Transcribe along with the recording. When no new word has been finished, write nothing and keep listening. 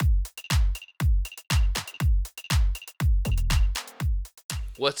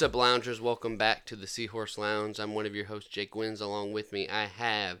What's up, loungers? Welcome back to the Seahorse Lounge. I'm one of your hosts, Jake Wins. Along with me, I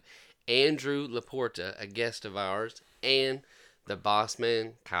have Andrew Laporta, a guest of ours, and the boss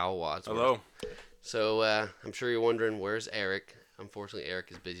man, Kyle Wadsworth. Hello. So, I'm sure you're wondering, where's Eric? Unfortunately, Eric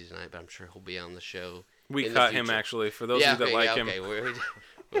is busy tonight, but I'm sure he'll be on the show. We cut him, actually, for those of you that like him.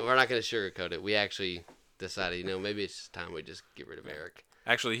 We're not going to sugarcoat it. We actually decided, maybe it's just time we just get rid of Eric.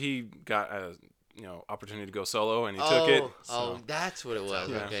 Actually, he got a opportunity to go solo, and he took it. So. Oh, that's what it was.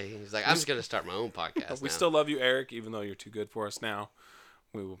 Yeah. Okay. He's like, I'm just going to start my own podcast We now. still love you, Eric, even though you're too good for us now.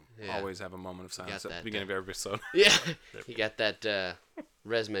 We will always have a moment of silence at the beginning of every episode. Yeah. He got that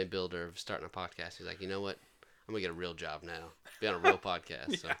resume builder of starting a podcast. He's like, you know what? I'm going to get a real job now. Be on a real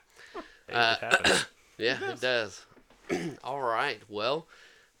podcast. So. It happens. Yeah, it does. All right. Well,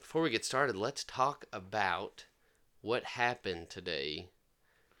 before we get started, let's talk about what happened today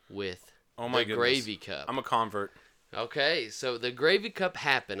with the Gravy Cup. I'm a convert. Okay, so the Gravy Cup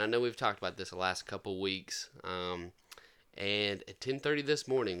happened. I know we've talked about this the last couple weeks. And at 10:30 this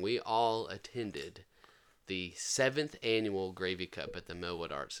morning, we all attended the 7th annual Gravy Cup at the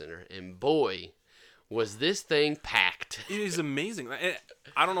Millwood Arts Center. And boy, was this thing packed. It is amazing.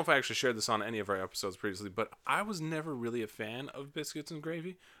 I don't know if I actually shared this on any of our episodes previously, but I was never really a fan of biscuits and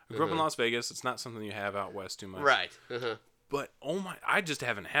gravy. I grew up in Las Vegas. It's not something you have out west too much. Right. But, I just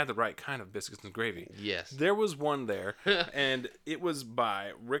haven't had the right kind of biscuits and gravy. Yes. There was one there, and it was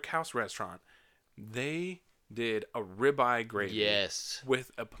by Rick House Restaurant. They did a ribeye gravy. Yes.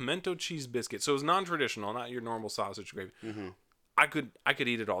 With a pimento cheese biscuit. So it was non-traditional, not your normal sausage gravy. Mm-hmm. I could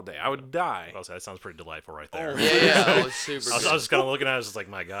eat it all day. I would die. That sounds pretty delightful right there. Yeah, it was super good. I was just kind of looking at it. I was just like,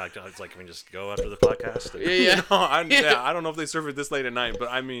 my God. It's like, can we just go after the podcast? Yeah. I don't know if they serve it this late at night,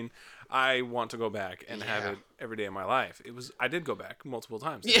 but I mean, I want to go back and have it every day of my life. I did go back multiple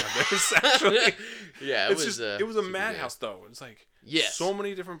times. Yeah. This, actually. Yeah, it was a madhouse, though. It's like so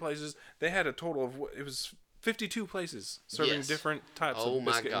many different places. They had a total of, it was 52 places serving different types of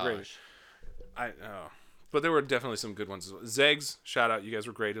biscuit and gravy. But there were definitely some good ones as well. Zeg's, shout out, you guys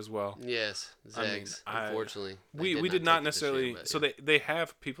were great as well. Yes, Zeg's. Unfortunately, we did not necessarily. So they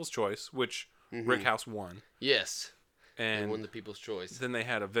have People's Choice, which Rick House won. Yes, and they won the People's Choice. Then they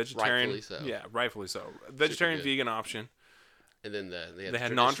had a vegetarian. Rightfully so. Yeah, rightfully so. Vegetarian vegan option. And then they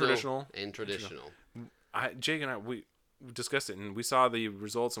had non-traditional and traditional. Jake and I we discussed it, and we saw the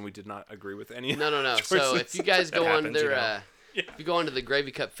results, and we did not agree with any. No. So if you guys go on their. If you go onto the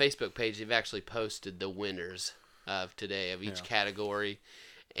Gravy Cup Facebook page, they've actually posted the winners of today of each category.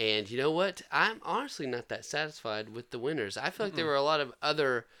 And you know what? I'm honestly not that satisfied with the winners. I feel like there were a lot of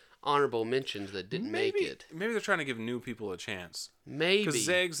other honorable mentions that didn't make it. Maybe they're trying to give new people a chance. Maybe. Because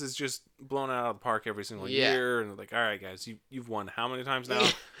Zeg's is just blown out of the park every single year. And they're like, all right, guys, you've won how many times now?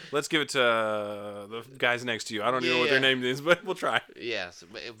 Let's give it to the guys next to you. I don't even know what their name is, but we'll try. Yes,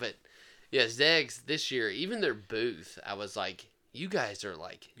 but yeah, Zeg's this year, even their booth, I was like, you guys are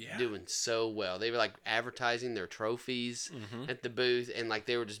like doing so well. They were like advertising their trophies at the booth, and like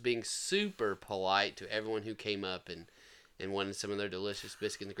they were just being super polite to everyone who came up and wanted some of their delicious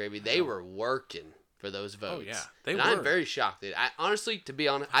biscuits and gravy. They were working for those votes. Oh, yeah. They were. I'm very shocked. Honestly, to be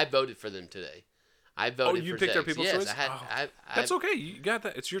honest, I voted for them today. I voted for you picked Zeg's. their People's Choice? That's okay. You got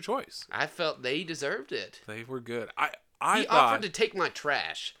that. It's your choice. I felt they deserved it. They were good. He offered to take my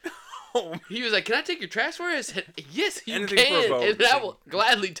trash. He was like, "Can I take your trash for you?" I said, "Yes, you can," and I will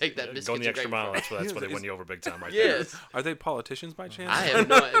gladly take that biscuit. Going the extra mile. That's why they win you over big time, right there. Are they politicians by chance? I have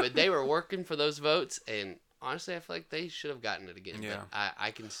no idea, but they were working for those votes, and honestly, I feel like they should have gotten it again. Yeah. But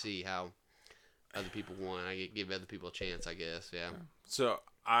I can see how other people won. I give other people a chance, I guess. Yeah. So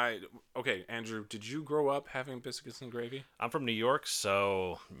Andrew, did you grow up having biscuits and gravy? I'm from New York,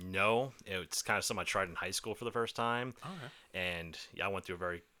 so no. It's kind of something I tried in high school for the first time. Okay. And I went through a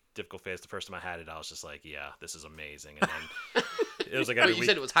very difficult phase. The first time I had it, I was just like, yeah, this is amazing. And then it was like every you week.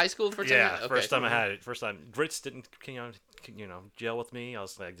 said it was high school the first time? Yeah, okay. First time I had it. First time. Grits didn't, gel with me. I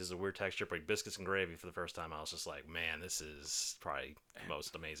was like, this is a weird texture. But biscuits and gravy for the first time, I was just like, man, this is probably the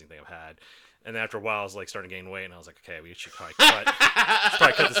most amazing thing I've had. And then after a while, I was like starting to gain weight, and I was like, okay, we should probably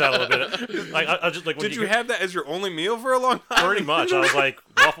cut this out a little bit. Like, I just like. Did you have that as your only meal for a long time? Pretty much. I was like,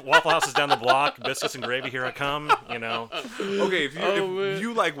 Waffle House is down the block. Biscuits and gravy, here I come. Okay, if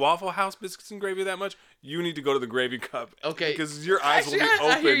you like Waffle House biscuits and gravy that much, you need to go to the Gravy Cup. Okay, because your eyes will be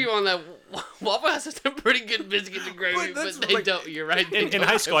open. I hear you on that. Waffle House has some pretty good biscuits and gravy, but they don't. You're right. In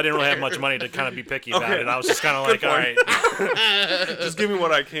high school, I didn't really have much money to kind of be picky about it. I was just kind of like, all right, just give me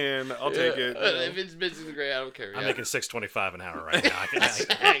what I can. I'll take it. If it's biscuits and gravy, I don't care. I'm making $6.25 an hour right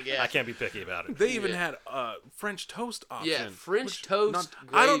now. I can't be picky about it. They even had a French toast option. Yeah, French toast.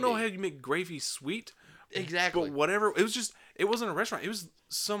 I don't know how you make gravy sweet. Exactly. But whatever, it It wasn't a restaurant. It was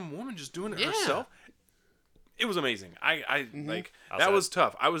some woman just doing it herself. It was amazing. I like that was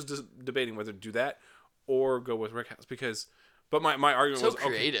tough. I was just debating whether to do that or go with Rick House because, but my argument was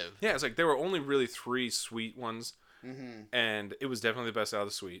creative. Okay, yeah, it's like there were only really 3 sweet ones, and it was definitely the best out of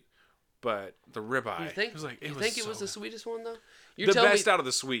the sweet. But the ribeye, it was like it was the sweetest one though? The best out of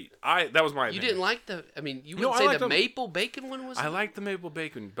the sweet. That was my opinion. You didn't like you wouldn't say the maple bacon one was. I liked the maple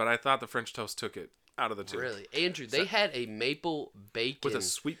bacon, but I thought the French toast took it out of the 2. Really, Andrew? They had a maple bacon with a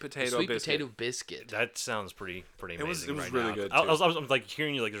sweet potato biscuit. That sounds pretty amazing. It was right really now. good. I was like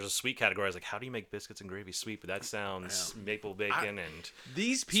hearing you like there's a sweet category. I was like, how do you make biscuits and gravy sweet? But that sounds maple bacon and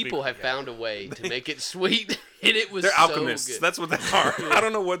these people have found a way to make it sweet, and it was they're so alchemists. good. That's what they are. I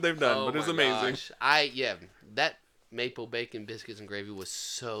don't know what they've done, but it's amazing. Gosh. That maple bacon biscuits and gravy was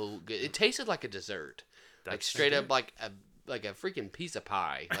so good. It tasted like a dessert, like straight up like a freaking piece of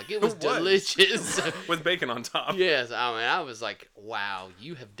pie. Like it was delicious with bacon on top. Yes, I was like, wow,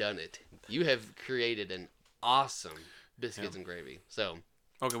 you have done it. You have created an awesome biscuits and gravy. So.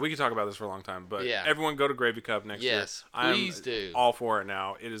 Okay, we could talk about this for a long time, but everyone go to Gravy Cup next year. Yes, please do. All for it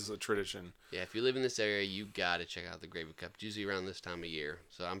now. It is a tradition. Yeah, if you live in this area, you got to check out the Gravy Cup. It's usually around this time of year.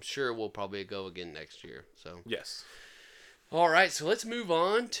 So I'm sure we'll probably go again next year. So yes. All right, so let's move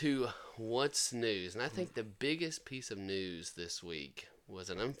on to what's news. And I think the biggest piece of news this week was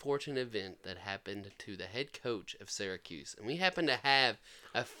an unfortunate event that happened to the head coach of Syracuse. And we happen to have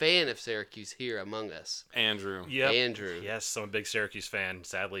a fan of Syracuse here among us. Andrew. Yep. Andrew. Yes, I'm a big Syracuse fan.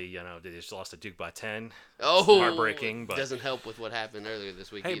 Sadly, they just lost to Duke by 10. Oh, heartbreaking. But doesn't help with what happened earlier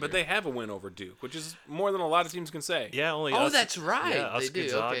this week. Hey, but they have a win over Duke, which is more than a lot of teams can say. Yeah, only. Oh, that's right. Yeah, they do.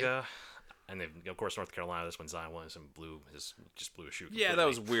 Gonzaga. Okay. And of course, North Carolina. This one, Zion Williamson blew a shoe. Completely. Yeah, that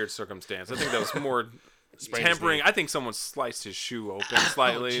was a weird circumstance. I think that was more tampering. I think someone sliced his shoe open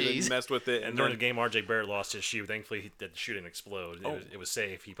slightly and messed with it. And during the game, R.J. Barrett lost his shoe. Thankfully, the shoe didn't explode. It was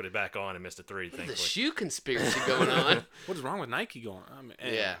safe. He put it back on and missed a 3. Thankfully. The shoe conspiracy going on. What is wrong with Nike going on?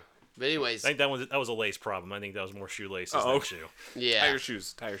 Yeah. But anyways. I think that was a lace problem. I think that was more shoelaces than shoe. Yeah. Tire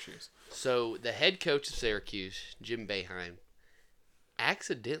shoes. So the head coach of Syracuse, Jim Boeheim,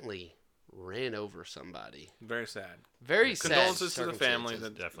 accidentally ran over somebody. Very sad. Very sad. Condolences to the family.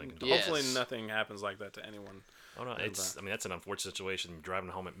 Definitely. Hopefully nothing happens like that to anyone. Oh no, that's an unfortunate situation. You're driving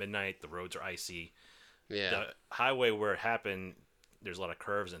home at midnight. The roads are icy. Yeah. The highway where it happened, there's a lot of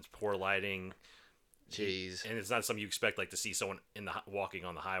curves and it's poor lighting. Jeez. And it's not something you expect to see someone walking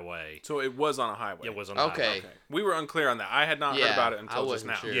on the highway. So it was on a highway. It was on the highway. Okay. We were unclear on that. I had not heard about it until just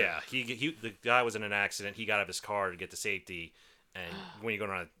now. Sure. Yeah. The guy was in an accident. He got out of his car to get to safety. And when you're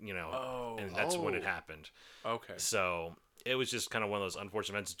going on, and that's when it happened. Okay. So it was just kind of one of those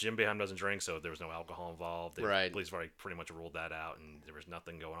unfortunate events. Jim Boeheim doesn't drink, so there was no alcohol involved. The police have already pretty much ruled that out, and there was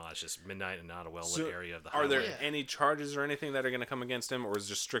nothing going on. It's just midnight and not a well-lit area of the highway. Are there any charges or anything that are going to come against him, or is it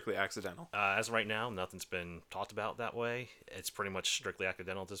just strictly accidental? As of right now, nothing's been talked about that way. It's pretty much strictly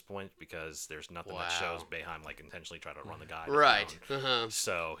accidental at this point because there's nothing that shows Boeheim intentionally tried to run the guy down. Right.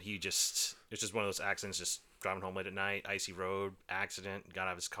 So it's just one of those accidents, just driving home late at night, icy road, accident, got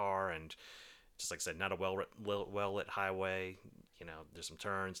out of his car, and just like I said, not a well-lit highway. There's some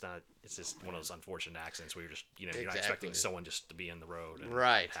turns. It's just one of those unfortunate accidents where you're just, you're not expecting someone just to be in the road. And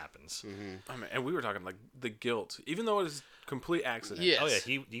it happens. Mm-hmm. And we were talking like the guilt, even though it was complete accident. Yes. Oh yeah,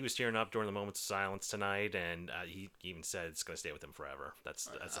 he was tearing up during the moments of silence tonight, and he even said it's going to stay with him forever. That's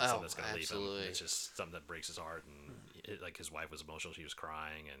something that's going to leave him. It's just something that breaks his heart, and his wife was emotional. She was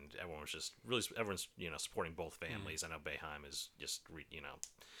crying, and everyone's supporting both families. I know Boeheim is just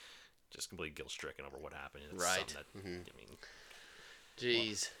just completely guilt stricken over what happened. It's right.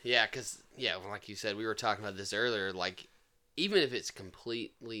 Jeez. Yeah, because, like you said, we were talking about this earlier. Like, even if it's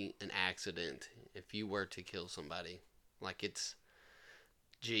completely an accident, if you were to kill somebody, like that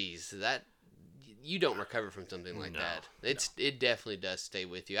you don't recover from something like that. It definitely does stay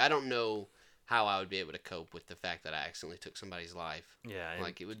with you. I don't know how I would be able to cope with the fact that I accidentally took somebody's life. Yeah.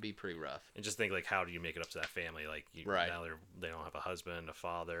 It would be pretty rough. And just think, how do you make it up to that family? Now they don't have a husband, a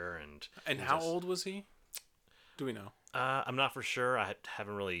father, and how old was he? Do we know? I'm not for sure. I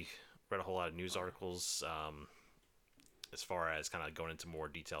haven't really read a whole lot of news articles as far as kind of going into more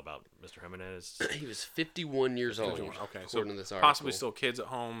detail about Mr. Jimenez. He was 51 years old. Okay, according to this article. Possibly still kids at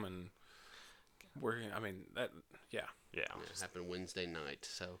home and working. I mean, yeah. It happened Wednesday night.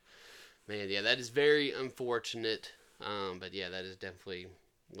 So, man, that is very unfortunate. But that is definitely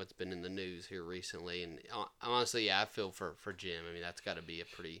what's been in the news here recently. And honestly, I feel for Jim. I mean, that's got to be a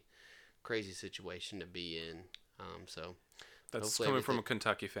pretty crazy situation to be in. So That's hopefully coming from a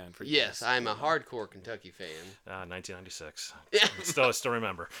Kentucky fan for you. Yes, I'm a hardcore Kentucky fan. 1996. Still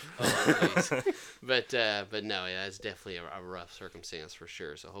remember. But no, yeah, it's definitely a rough circumstance for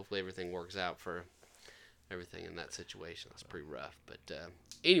sure. So hopefully everything works out for everything in that situation. That's pretty rough. But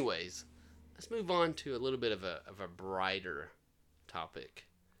anyways, let's move on to a little bit of a brighter topic.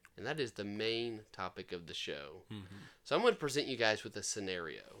 And that is the main topic of the show. Mm-hmm. So I'm going to present you guys with a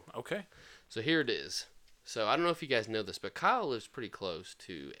scenario. Okay. So here it is. So I don't know if you guys know this, but Kyle lives pretty close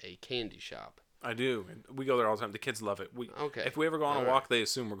to a candy shop. I do. We go there all the time. The kids love it. Okay. If we ever go on a walk, they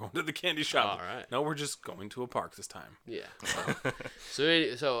assume we're going to the candy shop. All right. No, we're just going to a park this time. Yeah.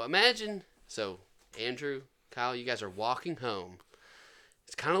 So imagine, Andrew, Kyle, you guys are walking home.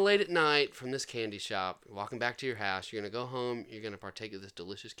 It's kind of late at night from this candy shop. You're walking back to your house. You're going to go home. You're going to partake of this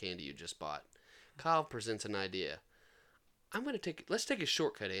delicious candy you just bought. Kyle presents an idea. Let's take a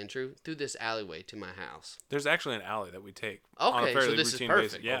shortcut, Andrew, through this alleyway to my house. There's actually an alley that we take. Okay, on a fairly so this routine is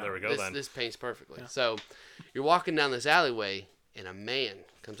perfect. Basis. Yeah, there we go. This paints perfectly. Yeah. So you're walking down this alleyway, and a man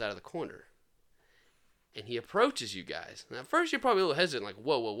comes out of the corner, and he approaches you guys. Now, at first, you're probably a little hesitant, like,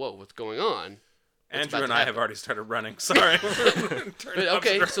 whoa, what's going on? Andrew and I have already started running. Sorry.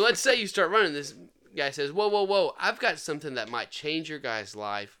 Okay, so let's say you start running. This guy says, whoa, I've got something that might change your guy's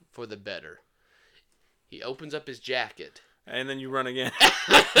life for the better. He opens up his jacket. And then you run again.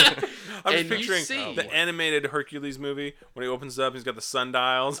 I'm just picturing the animated Hercules movie when he opens up, he's got the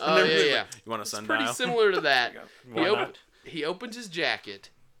sundials. Oh, yeah. Like, you want a sundial? Pretty similar to that. He opens his jacket,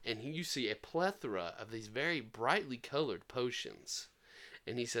 and you see a plethora of these very brightly colored potions.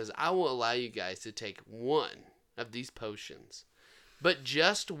 And he says, I will allow you guys to take one of these potions, but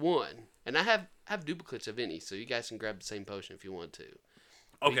just one. And I have duplicates of any, so you guys can grab the same potion if you want to.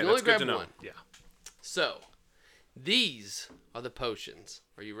 Okay, that's good to know. One. Yeah. So, these are the potions.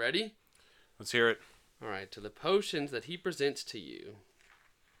 Are you ready? Let's hear it. All right, so the potions that he presents to you.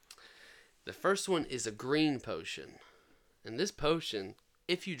 The first one is a green potion. And this potion,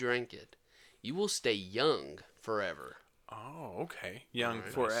 if you drink it, you will stay young forever. Oh, okay. Young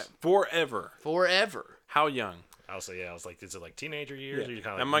forever. Forever. How young? I was like, is it like teenager years? Yeah. Or you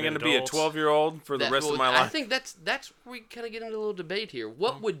kind of Am I going to be a 12-year-old for the rest of my life? I think that's where we kind of get into a little debate here.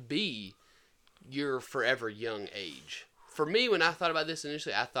 What would be your forever young age? For me, when I thought about this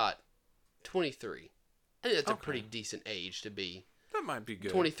initially, I thought 23. I think that's a pretty decent age to be. That might be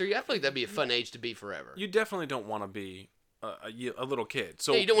good. 23. I feel like that'd be a fun age to be forever. You definitely don't want to be a little kid.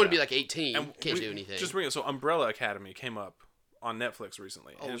 So you don't want to be like 18. And can't do anything. Just bring it. So Umbrella Academy came up on Netflix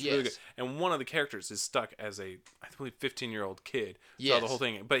recently. And it's really good. And one of the characters is stuck as I believe, 15-year-old kid. Yes. So the whole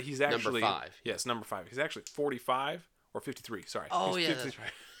thing. But he's actually... Number 5. Yes, number 5. He's actually 45 or 53. Sorry. Oh, he's 50. That's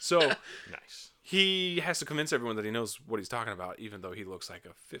right. So... Nice. He has to convince everyone that he knows what he's talking about, even though he looks like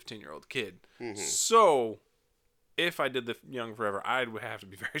a 15-year-old kid. Mm-hmm. So, if I did the young forever, I would have to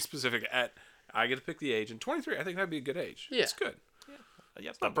be very specific. I get to pick the age, and 23, I think that'd be a good age. Yeah, it's good.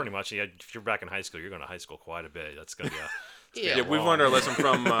 Yeah, pretty much. Yeah, if you're back in high school, you're going to high school quite a bit. That's going to be a yeah, we've learned our lesson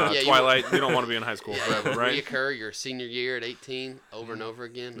from Twilight. You don't want to be in high school forever, right? Reoccur your senior year at 18 over and over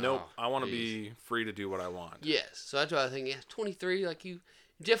again. Nope, I want to be free to do what I want. Yes, so that's why I think 23, like you,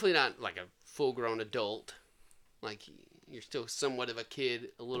 definitely not like a full-grown adult. Like, you're still somewhat of a kid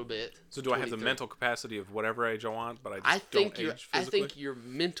a little bit. So do 23. I have the mental capacity of whatever age I want, but I don't age physically? I think your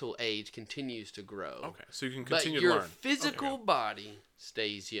mental age continues to grow. Okay, so you can continue to learn. But your physical body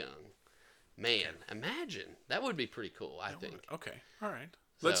stays young. Man, imagine. That would be pretty cool, I think. Okay, all right.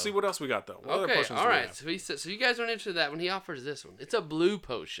 Let's see what else we got, though. What other potions all right. So you guys aren't interested in that when he offers this one. It's a blue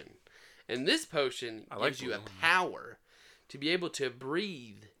potion. And this potion gives you a power to be able to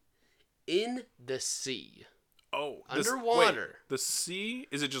breathe in the sea. Oh, underwater. The sea?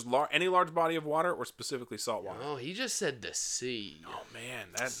 Is it just any large body of water or specifically salt water? Oh, he just said the sea. Oh man,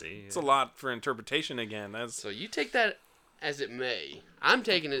 that's a lot for interpretation again. So you take that as it may. I'm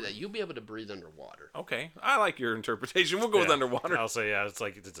taking it that you'll be able to breathe underwater. Okay, I like your interpretation. We'll go with underwater. I'll say it's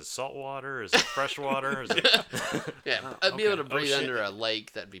like, is it salt water? Is it fresh water? Is it... I'd be able to breathe under a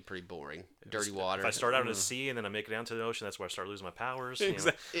lake. That'd be pretty boring. Dirty water. If I start out in the sea and then I make it down to the ocean, that's where I start losing my powers.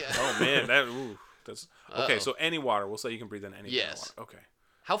 Exactly. Yeah. Oh man, that's okay. So any water, we'll say you can breathe in any water. Okay.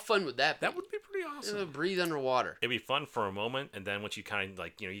 How fun would that be? That would be pretty awesome. Breathe underwater. It'd be fun for a moment, and then once you kind of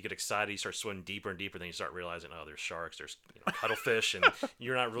you get excited, you start swimming deeper and deeper, then you start realizing, there's sharks, there's cuttlefish, and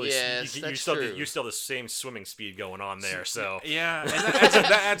you're not really. Yes, you still the same swimming speed going on there. So yeah, and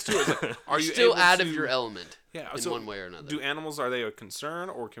that adds to it. It's like, are you still out of your element? Yeah, in one way or another. Do animals, are they a concern,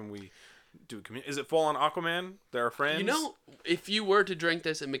 or can we? Is it full on Aquaman? They're our friends. If you were to drink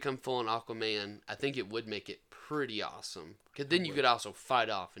this and become full on Aquaman, I think it would make it pretty awesome. Because then you could also fight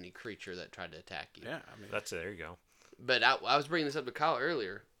off any creature that tried to attack you. Yeah, there you go. But I was bringing this up to Kyle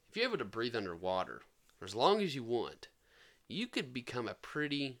earlier. If you're able to breathe underwater for as long as you want, you could become a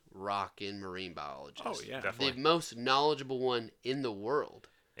pretty rockin' marine biologist. Oh, yeah. Definitely. The most knowledgeable one in the world.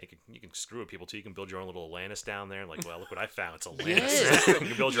 You can screw with people too. You can build your own little Atlantis down there. Like, well, look what I found. It's Atlantis. Yes. You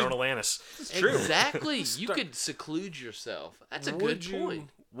can build your own Atlantis. It's true. Exactly. You could seclude yourself. That's a good point.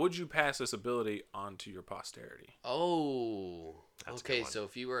 Would you pass this ability on to your posterity? Oh. That's okay, so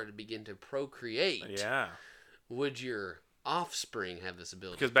if you were to begin to procreate, would your offspring have this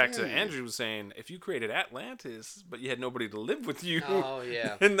ability? Because back to Andrew was saying, if you created Atlantis, but you had nobody to live with you. Oh,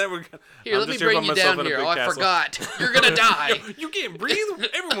 yeah. And that would... Here, let me bring you down here. Oh, I forgot. You're going to die. You can't breathe?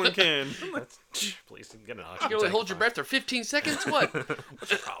 Everyone can. Please get an oxygen. You can only hold your breath for 15 seconds? What?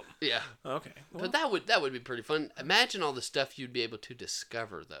 What's your problem? Yeah. Okay. Well, but that would be pretty fun. Imagine all the stuff you'd be able to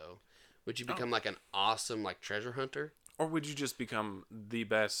discover, though. Would you become like an awesome like treasure hunter? Or would you just become the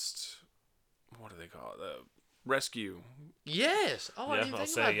best... What do they call it? Rescue. Yes. Oh, I didn't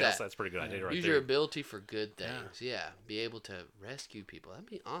think about that. That's a pretty good idea right Use there. your ability for good things. Yeah. Be able to rescue people. That'd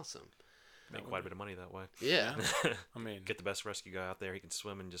be awesome. Make quite a bit of money that way. Yeah. I mean, get the best rescue guy out there. He can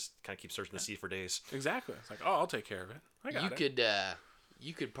swim and just kind of keep searching the sea for days. Exactly. It's like, oh, I'll take care of it. I got it.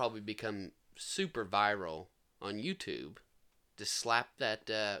 You could probably become super viral on YouTube. Just slap that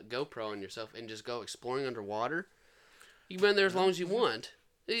GoPro on yourself and just go exploring underwater. You can be in there as long as you want.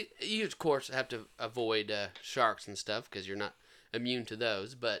 You, of course, have to avoid sharks and stuff because you're not immune to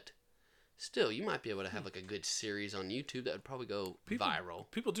those. But still, you might be able to have like a good series on YouTube that would probably go viral.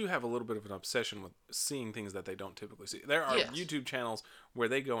 People do have a little bit of an obsession with seeing things that they don't typically see. There are YouTube channels where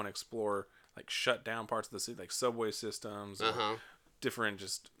they go and explore like shut down parts of the city, like subway systems, different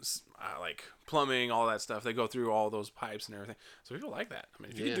just like plumbing, all that stuff. They go through all those pipes and everything. So people like that. I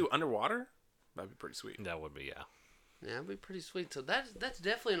mean, if you could do underwater, that'd be pretty sweet. That would be, yeah. Yeah, that'd be pretty sweet. So that's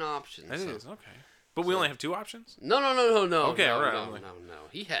definitely an option. It is, okay. But we only have 2 options? No. Okay, no, all right. No.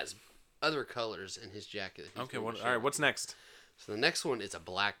 He has other colors in his jacket. Okay, all right, what's next? So the next one is a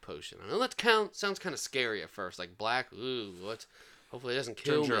black potion. I know that sounds kind of scary at first. Like black, ooh, what? Hopefully it doesn't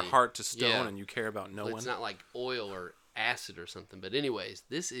kill Turns me. your heart to stone and you care about no one. It's not like oil or acid or something. But anyways,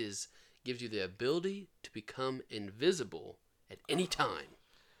 this gives you the ability to become invisible at any time.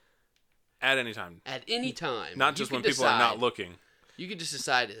 At any time. At any time. Not just when people are not looking. You could just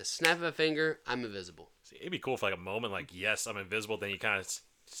decide at a snap of a finger, I'm invisible. See, it'd be cool for like a moment, like, yes, I'm invisible. Then you kind of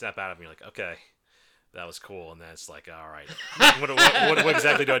snap out of me, like, okay, that was cool. And then it's like, all right, what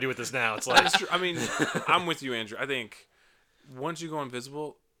exactly do I do with this now? It's like, I mean, I'm with you, Andrew. I think once you go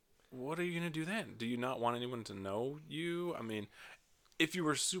invisible, what are you going to do then? Do you not want anyone to know you? I mean, if you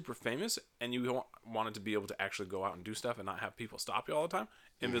were super famous and you wanted to be able to actually go out and do stuff and not have people stop you all the time,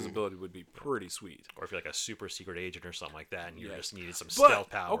 invisibility would be pretty sweet. Or if you're like a super secret agent or something like that and you just needed some stealth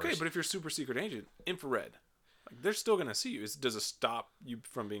powers. Okay, but if you're a super secret agent, infrared, like, they're still going to see you. Does it stop you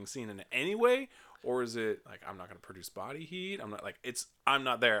from being seen in any way? Or is it like, I'm not going to produce body heat? I'm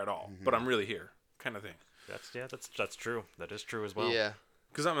not there at all, but I'm really here kind of thing. That's true. That is true as well. Yeah.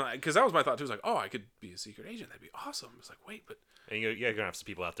 Because that was my thought too. It was like, oh, I could be a secret agent. That'd be awesome. It's like, wait, but... And you're going to have some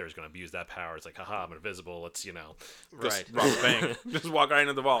people out there who's going to abuse that power. It's like, haha, I'm invisible. Let's, Right. Rob the bank. Just walk right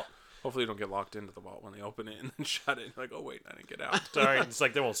into the vault. Hopefully you don't get locked into the vault when they open it and then shut it. Like, oh, wait, I didn't get out. Sorry. It's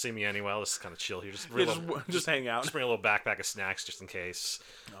like, they won't see me anyway. I'll just kind of chill here. Just hang out. Just bring a little backpack of snacks just in case.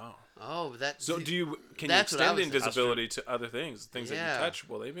 Oh, that's... So can you extend invisibility to other things? Things that you touch,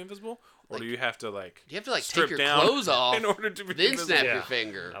 will they be invisible? Or do you have to, like... You have to, like, take your clothes off in order to be then invisible? snap your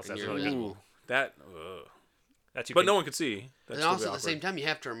finger. That's really good. But no one could see. And also, at the same time, you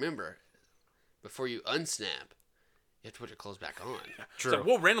have to remember, before you unsnap, you have to put your clothes back on. True. It's like,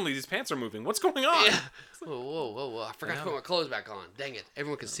 whoa, randomly these pants are moving. What's going on? Yeah. Whoa. I forgot to put my clothes back on. Dang it.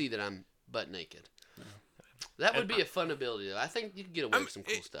 Everyone can see that I'm butt naked. Yeah. That would be a fun ability, though. I think you could get away with some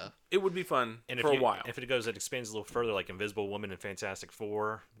cool stuff. It would be fun for a while. If it expands a little further, like Invisible Woman in Fantastic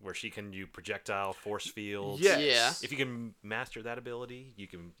Four, where she can do projectile force fields. Yes. Yeah. If you can master that ability, you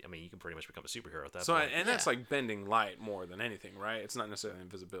can pretty much become a superhero at that point. And that's like bending light more than anything, right? It's not necessarily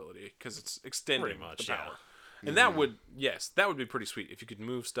invisibility, because it's extending the power. Yeah. And that would be pretty sweet. If you could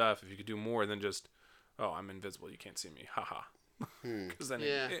move stuff, if you could do more than just, oh, I'm invisible, you can't see me, haha. Because then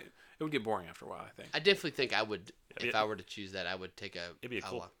it would get boring after a while, I think. I definitely think I would, if I were to choose that, I would take a... It'd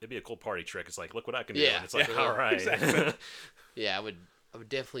be a cool party trick. It's like, look what I can do. And it's like, all right. Exactly. Yeah, I would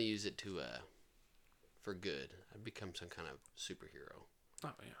definitely use it for good. I'd become some kind of superhero.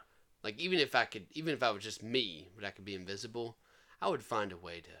 Oh, yeah. Like, even if I was just me, but I could be invisible, I would find a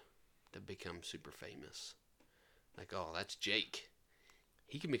way to become super famous. Like, oh, that's Jake.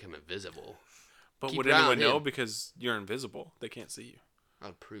 He can become invisible. But would anyone know because you're invisible? They can't see you. I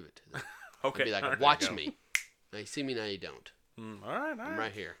would prove it to them. Okay. I'd be like, watch me. Now you see me, now you don't. All right. I'm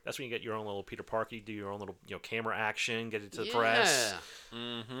right here. That's when you get your own little Peter Parker, do your own little camera action, get it to the press.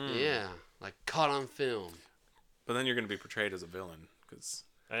 Yeah, like caught on film. But then you're going to be portrayed as a villain because.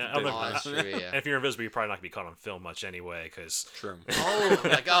 That's true, yeah. And if you're invisible, you're probably not going to be caught on film much anyway. Cause... True.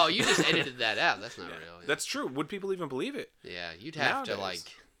 You just edited that out. That's not real. Yeah. That's true. Would people even believe it? Yeah, you'd have to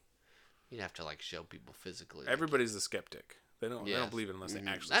show people physically. Everybody's a skeptic. They don't believe it unless they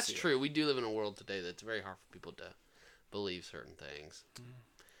actually see it. That's true. We do live in a world today that's very hard for people to believe certain things.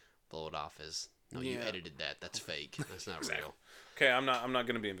 Blow it off as, you edited that. That's fake. That's not real. Okay, I'm not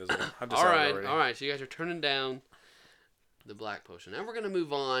going to be invisible. I've decided already. All right. So you guys are turning down the black potion. Now we're going to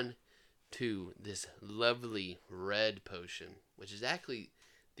move on to this lovely red potion, which is actually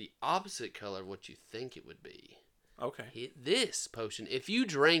the opposite color of what you think it would be. Okay. This potion, if you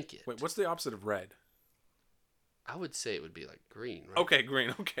drank it... Wait, what's the opposite of red? I would say it would be like green, right? Okay, green.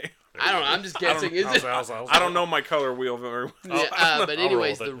 Okay. I don't know. I'm just guessing. I don't know my color wheel very well. Yeah, but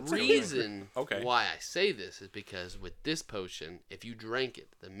anyways, the reason why I say this is because with this potion, if you drank it,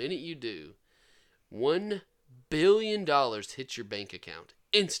 the minute you do, $1 billion hits your bank account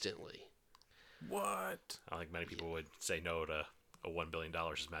instantly. What? I think many people would say no to a $1 billion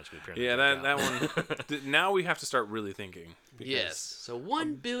just magically appearing. Yeah, that one. Now we have to start really thinking. Yes. So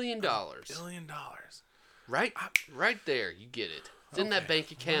 $1 billion. $1 billion. Right there, you get it. It's in that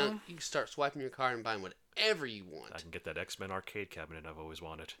bank account. You can start swiping your card and buying whatever you want. I can get that X-Men arcade cabinet I've always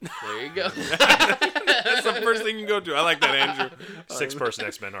wanted. There you go. That's the first thing you can go to. I like that, Andrew. 6-person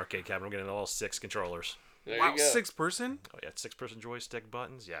X-Men arcade cabinet. I'm getting all 6 controllers. Wow, 6-person? Oh yeah, 6-person joystick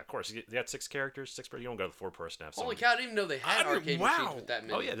buttons. Yeah, of course. You got 6 characters. 6-person. You don't go to 4-person. Holy cow! I didn't even know they had arcade machines with that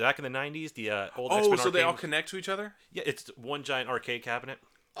many. Oh yeah, back in the '90s, the old so X-Men arcade. they all connect to each other? Yeah, it's one giant arcade cabinet.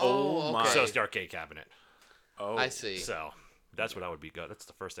 Oh my! So it's the arcade cabinet. Oh, I see. So that's what I would be good. That's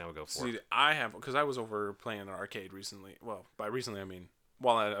the first thing I would go for. See, because I was over playing an arcade recently. Well, by recently I mean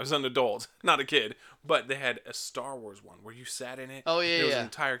while I was an adult, not a kid. But they had a Star Wars one where you sat in it. Oh yeah, There was an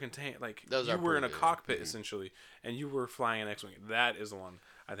entire you were in a cockpit mm-hmm. essentially, and you were flying an X-wing. That is the one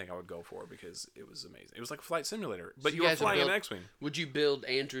I think I would go for because it was amazing. It was like a flight simulator, but you were flying an X-wing. Would you build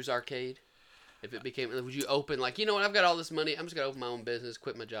Andrew's arcade? If it became, would you open you know what? I've got all this money. I'm just gonna open my own business,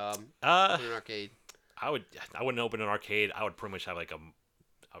 quit my job, open an arcade. I wouldn't open an arcade. I would pretty much have a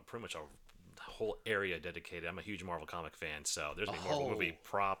whole area dedicated. I'm a huge Marvel comic fan, so there's gonna be Marvel movie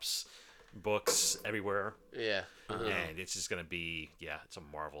props, books everywhere. Yeah. Uh-huh. And it's just gonna be it's a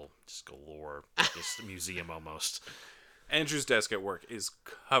Marvel just galore, just a museum almost. Andrew's desk at work is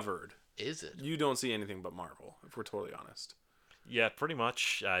covered. Is it? You don't see anything but Marvel, if we're totally honest. Yeah, pretty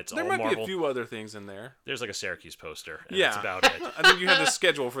much. It's there all might Marvel. Be a few other things in there. There's like a Syracuse poster. And that's about it. I think you have the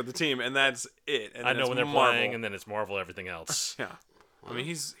schedule for the team, and that's it. And I know when they're Marvel. playing, and then it's Marvel. Everything else. Yeah, I mean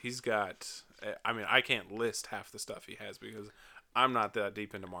he's got. I mean I can't list half the stuff he has because I'm not that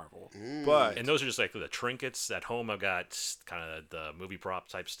deep into Marvel. But those are just like the trinkets. At home, I've got kind of the movie prop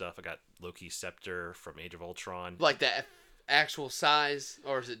type stuff. I got Loki's scepter from Age of Ultron. Like that actual size,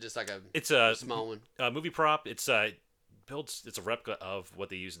 or is it just like a small one? Movie prop. It's it's a replica of what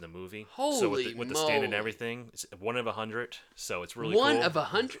they use in the movie. Holy so with the stand and everything, it's 1 of 100. So it's really cool. 1 of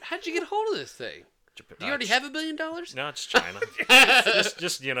 100. How'd you get a hold of this thing? Do you already have $1 billion? No, it's China.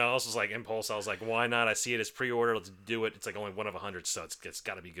 just I was just like impulse. I was like, why not? I see it as pre-order. Let's do it. It's like only 1 of 100, so it's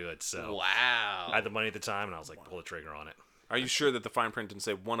got to be good. So wow. I had the money at the time, and I was like, pull the trigger on it. Are you sure that the fine print didn't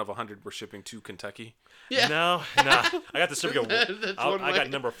say 1 of 100 we're shipping to Kentucky? Yeah. No. I got the certificate. I got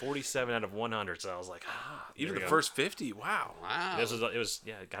number 47 out of 100, so I was like, even the first 50. Wow. Wow. It was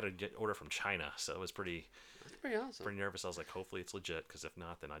got to get order from China, so it was pretty. That's pretty awesome. Pretty nervous. I was like, hopefully it's legit, because if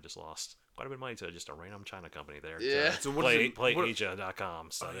not, then I just lost quite a bit of money to just a random China company there. Yeah. So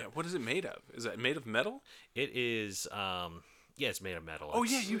PlayAsia.com. So what is it made of? Is it made of metal? It is. Yeah, it's made of metal. Oh,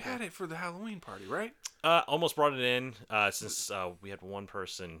 yeah, you had it for the Halloween party, right? Almost brought it in since we had one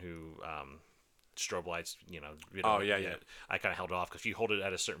person who strobe lights, I kind of held off because if you hold it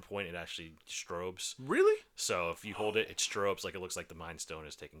at a certain point, it actually strobes. Really? So if you hold it, it strobes like it looks like the Mind Stone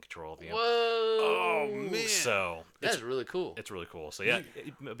is taking control of the Whoa! Oh man! So that's really cool. It's really cool. So yeah,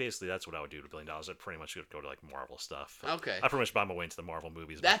 basically that's what I would do with $1 billion. I'd pretty much go to like Marvel stuff. Okay. I pretty much buy my way into the Marvel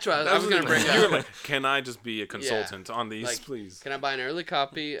movies. That's right. I was going to bring up. You were like, can I just be a consultant on these, please? Can I buy an early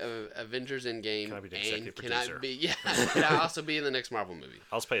copy of Avengers Endgame? Can I be the executive producer? Can I also be in the next Marvel movie?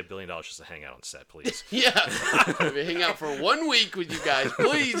 I'll just pay $1 billion just to hang out on set, please. Yeah. Hang out for 1 week with you guys,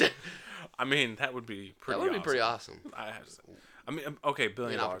 please. I mean, that would be pretty awesome. That would be pretty awesome. I mean, okay, $1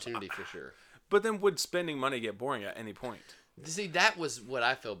 billion. An opportunity for sure. But then would spending money get boring at any point? See, that was what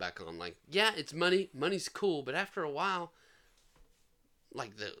I fell back on. Like, yeah, it's money. Money's cool. But after a while,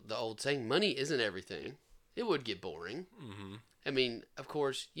 like the old saying, money isn't everything. it would get boring. Mm-hmm. I mean, of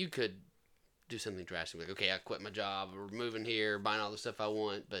course, you could do something drastic, like, okay, I quit my job, or moving here, buying all the stuff I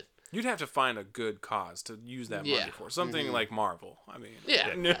want, but you'd have to find a good cause to use that money for. Something like Marvel. I mean,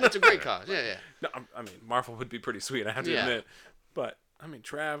 that's a great cause. Yeah. No, I mean, Marvel would be pretty sweet, I have to admit. But I mean,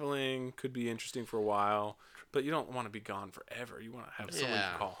 traveling could be interesting for a while, but you don't want to be gone forever. You want to have someone you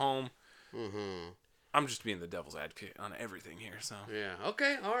can call home. Mm-hmm. I'm just being the devil's advocate on everything here, so. Yeah.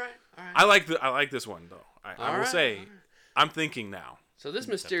 Okay. All right. I like this one though. I will say, I'm thinking now. So this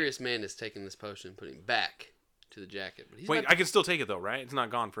mysterious man is taking this potion and putting it back to the jacket. But wait, I can still take it though, right? It's not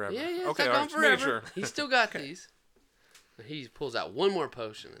gone forever. Yeah. It's not gone forever. Sure. He's still got these. He pulls out one more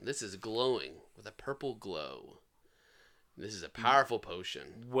potion, and this is glowing with a purple glow. This is a powerful potion.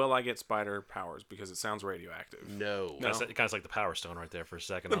 Will I get spider powers because it sounds radioactive? No. Kind of like the Power Stone right there for a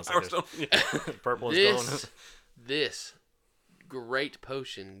second. I was Power Stone. Purple is going. This great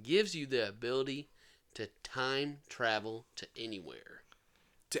potion gives you the ability to time travel to anywhere.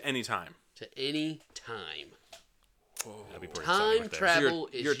 To any time. To any time. Whoa. That'd be pretty time travel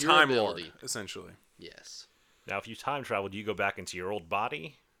so is your your time ability. Lord, essentially. Yes. Now, if you time travel, do you go back into your old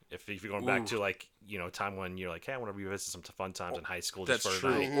body? If you're going back to, like, time when you're like, hey, I want to revisit some fun times in high school. That's just for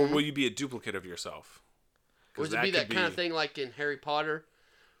true. a night. Or will you be a duplicate of yourself? Would it be that kind of thing like in Harry Potter?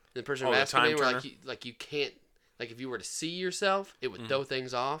 The person of Azkaban, where you can't, like, if you were to see yourself, it would throw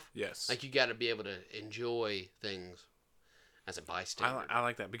things off. Yes. Like, you got to be able to enjoy things as a bystander. I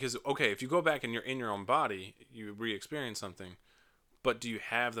like that because, okay, if you go back and you're in your own body, you re-experience something. But do you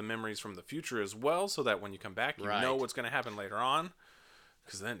have the memories from the future as well, so that when you come back, you know what's going to happen later on?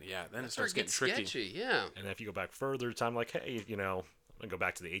 Because then it starts getting tricky. Sketchy, yeah. And if you go back further, time like, hey, I'm going to go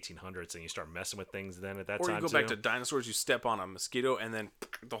back to the 1800s, and you start messing with things then at that time, Or you go back to dinosaurs, you step on a mosquito, and then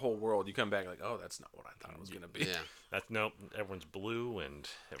the whole world, you come back like, oh, that's not what I thought it was going to be. Yeah. Nope, everyone's blue, and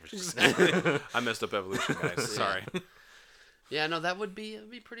everyone's just... I messed up evolution, guys. Sorry. Yeah, no, it would be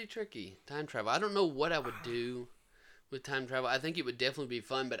pretty tricky. Time travel. I don't know what I would do with time travel. I think it would definitely be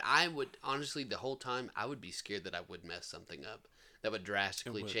fun, but I would, honestly, the whole time, I would be scared that I would mess something up that would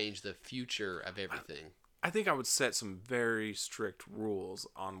drastically change the future of everything. I think I would set some very strict rules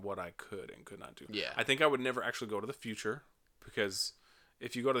on what I could and could not do. Yeah. I think I would never actually go to the future, because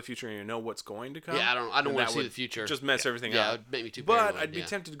if you go to the future and you know what's going to come, I don't want to see the future. Just mess everything up. Yeah, it would make me too paranoid. But I'd be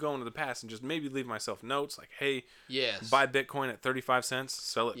tempted to go into the past and just maybe leave myself notes like, hey, yes, buy Bitcoin at 35 cents,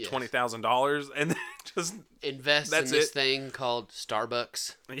 sell it $20,000, and then just invest in this thing called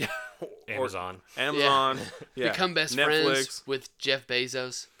Starbucks. Yeah. Amazon. Yeah. Become best friends with Jeff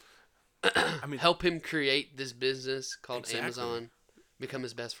Bezos. I mean, help him create this business called Amazon. Become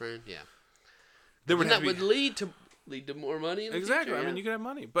his best friend. Yeah. That would lead to more money in the future, I mean, you could have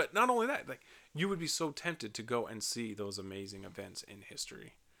money. But not only that, like, you would be so tempted to go and see those amazing events in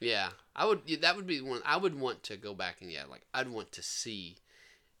history. Yeah. I would. That would be one. I would want to go back and I'd want to see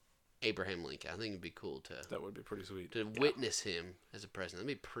Abraham Lincoln. I think it'd be cool to. That would be pretty sweet. To witness him as a president.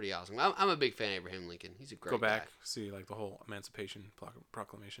 That'd be pretty awesome. I'm a big fan of Abraham Lincoln. He's a great guy. Go back, see like the whole Emancipation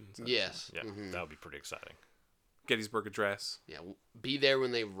Proclamation. Yes. Yeah, that would be pretty exciting. Gettysburg Address. Yeah, be there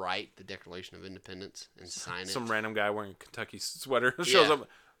when they write the Declaration of Independence and sign it. Some random guy wearing a Kentucky sweater shows up.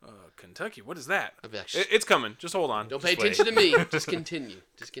 Kentucky, what is that? Actually, it's coming. Just hold on. Don't pay attention to me. Just continue.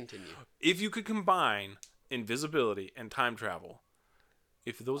 If you could combine invisibility and time travel,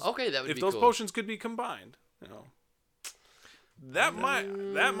 if those potions could be combined, that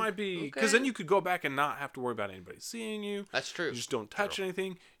might be, because then you could go back and not have to worry about anybody seeing you. That's true. You just don't touch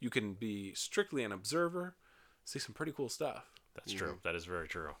anything. You can be strictly an observer. See some pretty cool stuff. That's true. That is very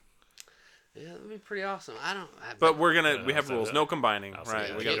true. Yeah, that'd be pretty awesome. But we have rules. No combining.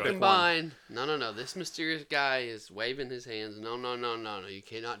 Right. We can't combine. No. This mysterious guy is waving his hands. No. You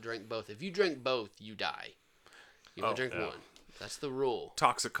cannot drink both. If you drink both, you die. You can drink one. That's the rule.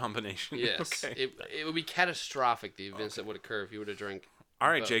 Toxic combination. Yes. Okay. It would be catastrophic, the events that would occur if you were to drink. All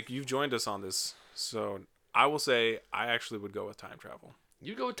right, both. Jake, you've joined us on this. So I will say I actually would go with time travel.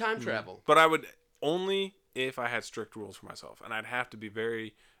 You'd go with time travel. But I would only if I had strict rules for myself. And I'd have to be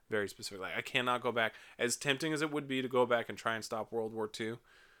very, very specific. Like, I cannot go back. As tempting as it would be to go back and try and stop World War II,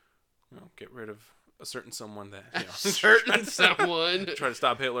 get rid of a certain someone that, someone. Try to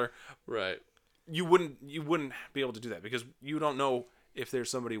stop Hitler. Right. You wouldn't be able to do that because you don't know if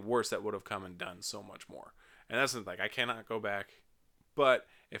there's somebody worse that would have come and done so much more. And that's like, I cannot go back. But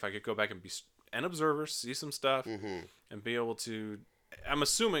if I could go back and be an observer, see some stuff, and be able to... I'm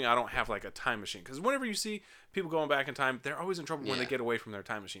assuming I don't have like a time machine, because whenever you see people going back in time, they're always in trouble when they get away from their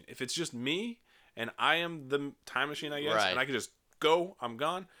time machine. If it's just me and I am the time machine, I guess, and I can just go, I'm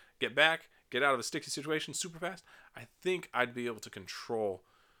gone, get back, get out of a sticky situation super fast, I think I'd be able to control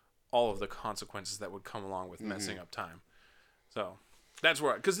all of the consequences that would come along with messing up time. So that's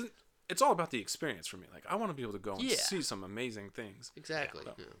where, because it's all about the experience for me. Like, I want to be able to go and see some amazing things. Exactly.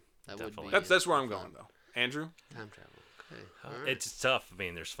 So, that would be. That's where I'm going though. Andrew, time travel. Okay. Right. It's tough. I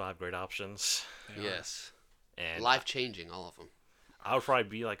mean, there's 5 great options. Yes. And life changing, all of them. I would probably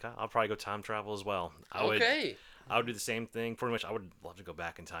be like, I'll probably go time travel as well. I would do the same thing. Pretty much, I would love to go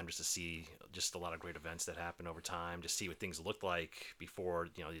back in time just to see just a lot of great events that happened over time, just see what things looked like before,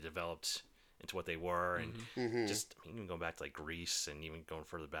 they developed into what they were, and just even going back to like Greece and even going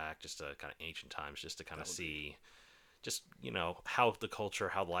further back, just to kind of ancient times, just to kind of see, just how the culture,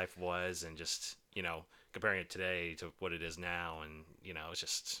 how life was, and just comparing it today to what it is now, and it's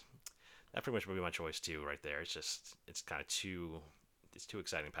just that pretty much would be my choice too, right there. It's kind of too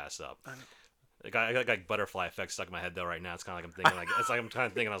exciting to pass up. Like, I got like butterfly effect stuck in my head though right now. It's kind of like I'm kind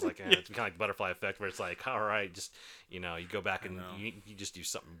of thinking. I was like, it's kind of like butterfly effect where it's like, all right, just you go back and you just do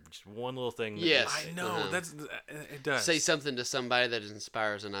something, just one little thing. Yes, I know it does. Say something to somebody that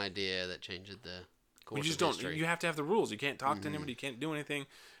inspires an idea that changes the course you just of don't. history. You have to have the rules. You can't talk to anybody. You can't do anything.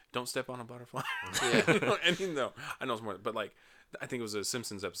 Don't step on a butterfly. Yeah. I mean, no, I know it's more, but like, I think it was a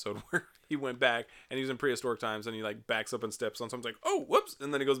Simpsons episode where he went back and he was in prehistoric times and he like backs up and steps on something, like, oh, whoops,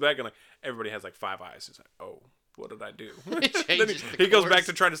 and then he goes back and like everybody has like 5 eyes. He's like, oh, what did I do? Then he goes back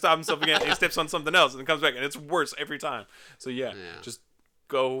to try to stop himself again. And he steps on something else and then comes back and it's worse every time. So yeah, just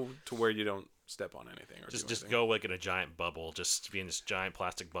go to where you don't step on anything. Or just go like in a giant bubble, just be in this giant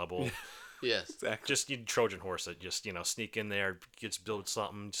plastic bubble. Yes, exactly. Just you Trojan horse it. Just sneak in there, just build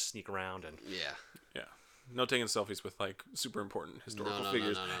something, just sneak around, and yeah. No taking selfies with like super important historical No,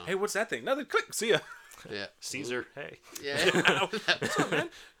 figures. no. Hey, what's that thing? Nothing. Click. See ya. Yeah. Caesar. Hey. Yeah. What's up, man?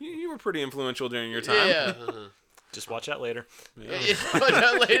 You were pretty influential during your time. Yeah. Just watch out later. Yeah. Watch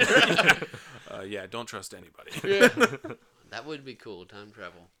out later. Yeah. Don't trust anybody. Yeah. That would be cool. Time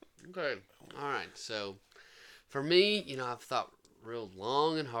travel. Okay. All right. So, for me, I've thought real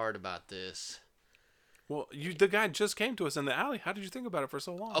long and hard about this. Well, the guy just came to us in the alley. How did you think about it for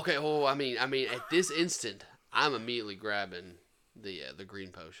so long? Okay, well, I mean, at this instant, I'm immediately grabbing the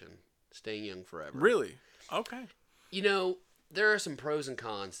green potion, staying young forever. Really? Okay. There are some pros and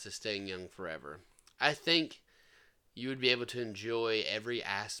cons to staying young forever. I think you would be able to enjoy every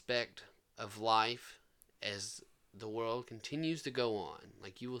aspect of life as the world continues to go on.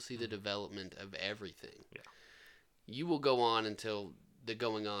 Like, you will see the development of everything. Yeah. You will go on until the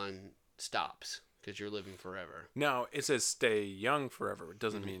going on stops. Because you're living forever. Now, it says stay young forever. It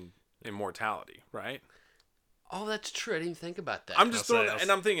doesn't mean immortality, right? Oh, that's true. I didn't even think about that. I'm just throwing that,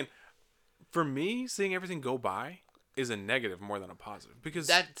 and I'm thinking, for me, seeing everything go by is a negative more than a positive. Because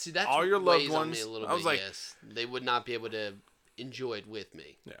that's all your loved ones, on me a little I was bit, like, yes. They would not be able to enjoy it with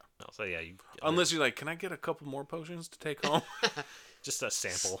me. Yeah. I'll say, yeah. Unless you're like, can I get a couple more potions to take home? Just a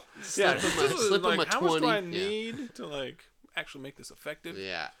sample. Slip them a 20. How much do I need to like actually make this effective?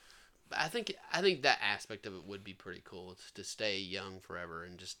 Yeah. I think that aspect of it would be pretty cool. It's to stay young forever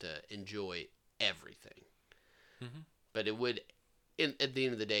and just to enjoy everything. Mm-hmm. But it would, at the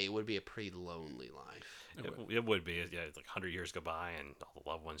end of the day, it would be a pretty lonely life. It would be. Yeah, like 100 years go by and all the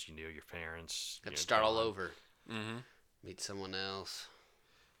loved ones you knew, your parents. Have to start all over. Mm-hmm. Meet someone else.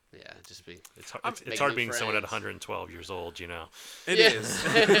 Yeah, just be. It's hard being someone at 112 years old. It is.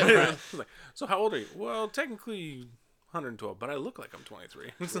 So how old are you? Well, technically 112, but I look like I'm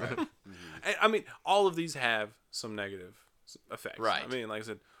 23. Right. Mm-hmm. I mean, all of these have some negative effects. Right. I mean, like I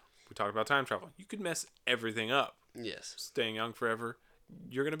said, we talked about time travel. You could mess everything up. Yes. Staying young forever,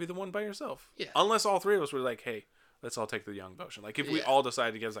 you're going to be the one by yourself. Yeah. Unless all 3 of us were like, hey, let's all take the young potion. Like, if we all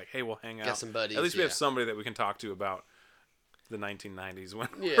decided together, like, hey, we'll hang out. Got some buddies. At least we have somebody that we can talk to about the 1990s when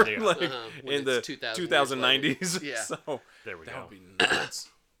in the 2090s. Yeah. So there we go. That would be nuts.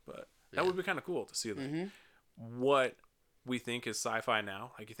 But that would be kind of cool to see what we think is sci-fi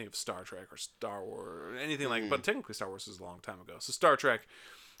now. Like, you think of Star Trek or Star Wars or anything like, but technically Star Wars is a long time ago. So Star Trek,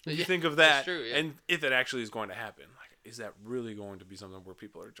 you think of that, true, and if it actually is going to happen, like, is that really going to be something where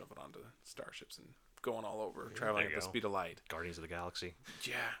people are jumping onto starships and going all over, traveling at the speed of light? Guardians of the Galaxy.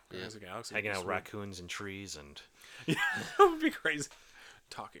 Yeah, Guardians of the Galaxy. Hanging out with raccoons and trees and... Yeah, that would be crazy.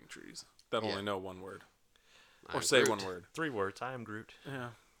 Talking trees that only know one word. Or say one word. 3 words. I am Groot. Yeah.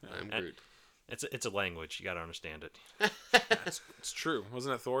 I'm Groot. It's a language. You got to understand it. It's true.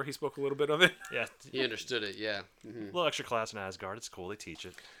 Wasn't it Thor? He spoke a little bit of it. Yeah. He understood it, yeah. Mm-hmm. A little extra class in Asgard. It's cool. They teach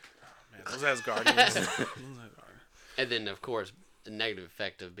it. Oh, man, those Asgardians. And then, of course, the negative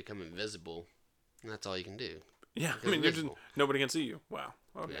effect of becoming invisible. And that's all you can do. Yeah, I mean, nobody can see you. Wow.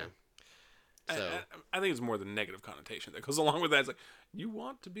 Okay. So I think it's more the negative connotation that goes along with that. It's like, you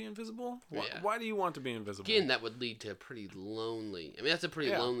want to be invisible? Why do you want to be invisible? Again, that would lead to a pretty lonely. I mean, that's a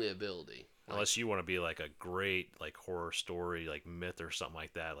pretty lonely ability. Unless you want to be like a great like horror story, like myth or something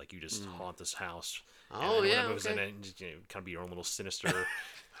like that. Like you just haunt this house. Oh yeah. Moves in and kind of be your own little sinister.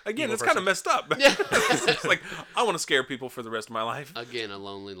 Again, it's kind of messed up. Yeah. It's like, I want to scare people for the rest of my life. Again, a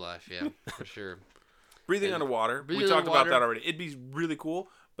lonely life, yeah, for sure. Breathing underwater. We talked about that already. It'd be really cool,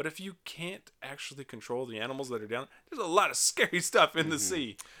 but if you can't actually control the animals that are down, there's a lot of scary stuff in the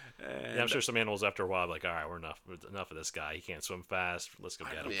sea. And I'm sure some animals after a while are like, all right, we're enough of this guy. He can't swim fast. Let's go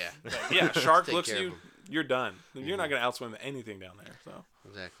get him. Yeah, shark looks at you, you're done. You're not going to outswim anything down there. So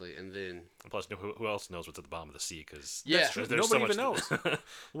exactly, and then plus, who else knows what's at the bottom of the sea? Because nobody even knows.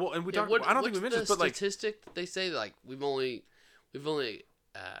 Well, and we talked. I don't think we mentioned this, but like statistic that they say like we've only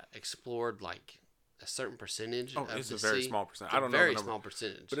explored like a certain percentage. Oh, of it's the a very sea. small percentage. I don't know. Very small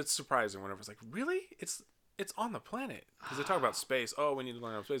percentage. But it's surprising whenever it's like, really? It's on the planet because they talk about space. Oh, we need to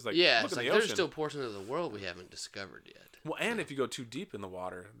learn about space. Like, look it's at like the ocean. there's still portions of the world we haven't discovered yet. Well, and if you go too deep in the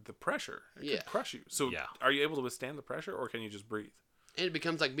water, the pressure could crush you. So, are you able to withstand the pressure, or can you just breathe? And it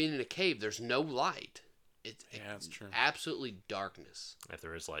becomes like being in a cave. There's no light. That's true. Absolutely darkness. If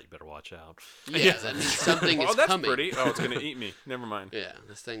there is light, you better watch out. Yeah, that means something is that's coming. Pretty. Oh, it's gonna eat me. Never mind. Yeah,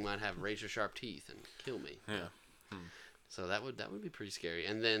 this thing might have razor sharp teeth and kill me. Yeah. So that would be pretty scary.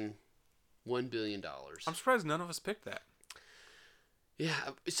 And then $1 billion. I'm surprised none of us picked that. Yeah.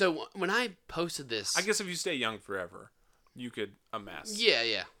 So when I posted this, I guess if you stay young forever, you could amass.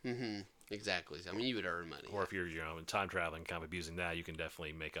 Yeah. Mm-hmm. Exactly. I mean, you would earn money. Or if you're in time traveling, kind of abusing that, you can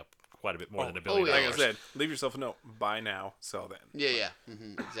definitely make up quite a bit more than $1 billion. Like I said, leave yourself a note. Buy now, sell then. Yeah.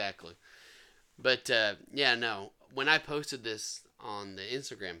 Mm-hmm. Exactly. But no. When I posted this on the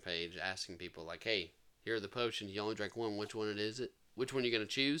Instagram page, asking people like, "Hey, here are the potions. You only drank one. Which one is it? Which one are you gonna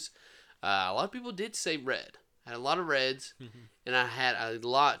choose?" A lot of people did say red. I had a lot of reds, and I had a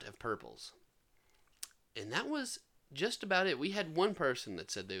lot of purples. And that was just about it. We had one person that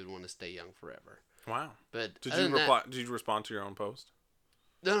said they would want to stay young forever. Wow. But did you reply? Did you respond to your own post?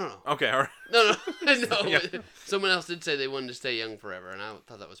 No. Okay, all right. No. Yeah. Someone else did say they wanted to stay young forever, and I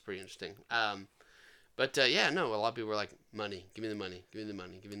thought that was pretty interesting. But a lot of people were like, money, give me the money, give me the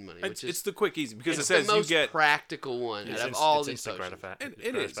money, give me the money. It's the quick, easy, because it says the most you get practical one out of all these instant potions.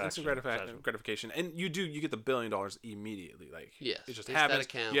 It is instant gratification, and you get the $1 billion immediately. Like, yes, it just happens.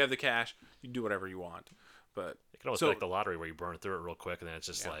 You have the cash, you do whatever you want. But it can almost be like the lottery where you burn through it real quick, and then it's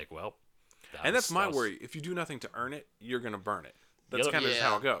just like, well. That's my worry. If you do nothing to earn it, you're gonna burn it. That's kind of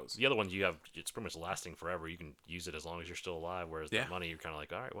how it goes. The other one you have, it's pretty much lasting forever. You can use it as long as you're still alive. Whereas the money, you're kind of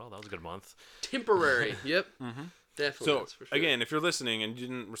like, all right, well, that was a good month. Temporary. Yep. Mm-hmm. Definitely. So for sure. Again, if you're listening and you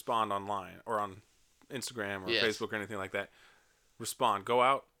didn't respond online or on Instagram or Facebook or anything like that, respond. Go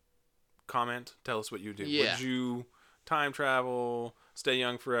out, comment, tell us what you do. Yeah. Would you time travel, stay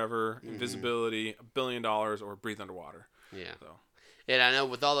young forever, invisibility, $1 billion, or breathe underwater? Yeah. So. And I know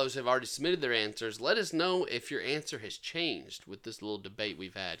with all those who have already submitted their answers, let us know if your answer has changed with this little debate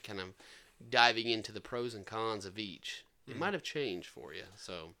we've had, kind of diving into the pros and cons of each. It might have changed for you,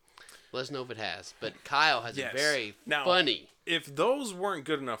 so let us know if it has. But Kyle has a very funny... If those weren't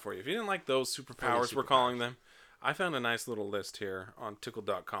good enough for you, if you didn't like those superpowers we're calling them, I found a nice little list here on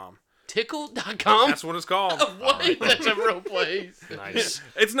Tickle.com. Tickle.com? That's what it's called. What? Right. That's a real place. Nice.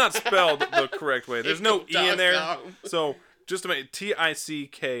 It's not spelled the correct way. There's no E in there. So... just to make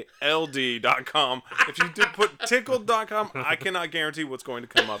TICKLD.com. If you do put tickled.com, I cannot guarantee what's going to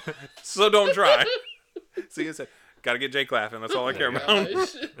come up. So don't try. See, I said, got to get Jake laughing. That's all I care about.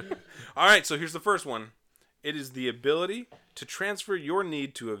 All right, so here's the first one. It is the ability to transfer your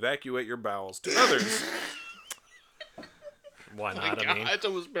need to evacuate your bowels to others. Why not? I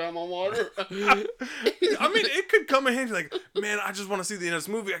almost spit out my water. I mean, it could come in handy like, man, I just want to see the end of this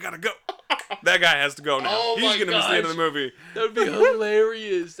movie. I got to go. That guy has to go now. Oh He's going to miss the end of the movie. That would be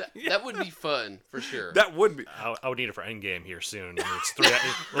hilarious. That would be fun, for sure. That would be. I would need it for Endgame here soon. I mean,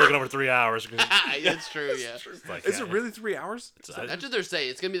 we're looking over 3 hours. That's true, yeah. Is it really 3 hours? That's what they're saying.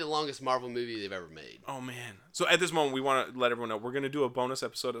 It's going to be the longest Marvel movie they've ever made. Oh, man. So at this moment, we want to let everyone know we're going to do a bonus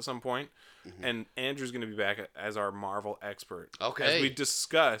episode at some point, and Andrew's going to be back as our Marvel expert. Okay. As we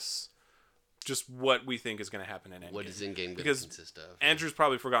discuss just what we think is going to happen in Endgame. What is Endgame going to consist of? Andrew's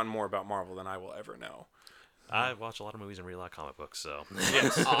probably forgotten more about Marvel than I will ever know. I watch a lot of movies and read a lot of comic books, so...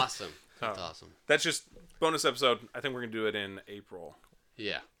 Yes. Awesome. That's awesome. That's just bonus episode. I think we're going to do it in April.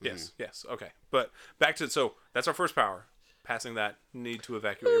 Yeah. Yes. Yes. Okay. But back to... So, that's our first power. Passing that need to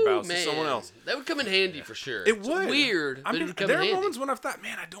evacuate your bowels to someone else. That would come in handy for sure. It would. It's weird, but it would come in handy. There are moments when I've thought,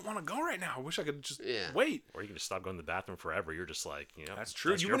 man, I don't want to go right now. I wish I could just wait. Or you can just stop going to the bathroom forever. You're just like, That's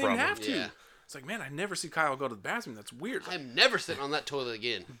true. You wouldn't even have to. Yeah. It's like, man, I never see Kyle go to the bathroom. That's weird. I'm never sitting on that toilet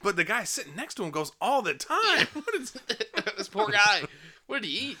again. But the guy sitting next to him goes all the time. What is this poor guy? What did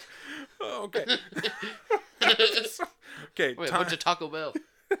he eat? Oh, okay. Okay. Wait, a bunch of Taco Bell.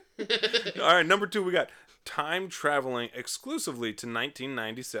 All right, number 2, we got time traveling exclusively to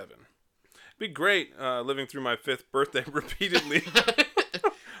 1997. It'd be great living through my 5th birthday repeatedly.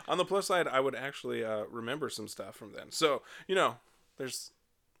 On the plus side, I would actually remember some stuff from then. So, there's,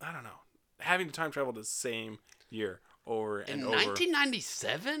 I don't know, having to time travel to the same year over and over. In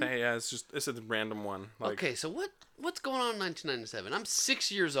 1997? Yeah, it's a random one. Okay, so what's going on in 1997? I'm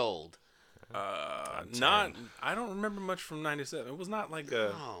 6 years old. I don't remember much from 97. It was not like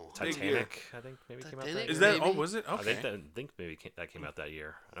a Titanic, I think maybe came out that year. Is that? Oh, was it? Okay. I think maybe that came out that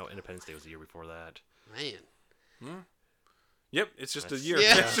year. I know Independence Day was the year before that. Man. Yep, it's just a year.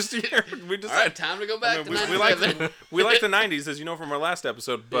 Yeah. It's just a year. We decided. All right, time to go back to 97. We like the 90s, as you know from our last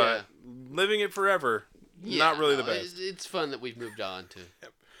episode, but living it forever, not really the best. It's fun that we've moved on to.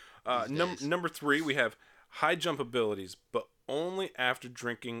 Yep. Number 3, we have high jump abilities, but only after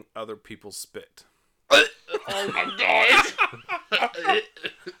drinking other people's spit. Oh my god!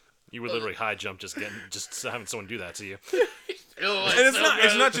 You would literally high jump just having someone do that to you. And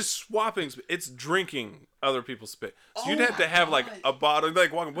it's not just swapping, it's drinking other people's spit. So you'd have to have like a bottle,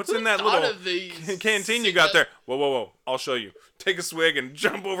 like what's in that little canteen you got there? Whoa! I'll show you. Take a swig and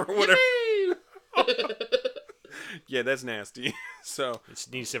jump over whatever. Yeah, that's nasty. So you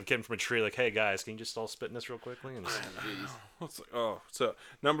need to see a kid from a tree, like, hey guys, can you just all spit in this real quickly? And so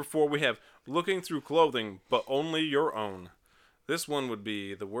number 4, we have looking through clothing, but only your own. This one would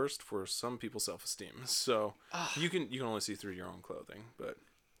be the worst for some people's self-esteem. So you can only see through your own clothing, but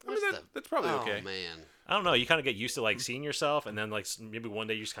I mean, that's probably okay. Oh man, I don't know. You kind of get used to like seeing yourself, and then like maybe one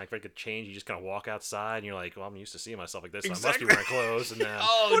day you just kind of get a change. You just kind of walk outside, and you're like, "Well, I'm used to seeing myself like this. So I must be wearing clothes." And then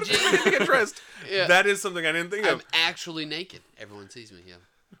what if I'm gonna get dressed? Yeah. That is something I didn't think of. I'm actually naked. Everyone sees me. Yeah.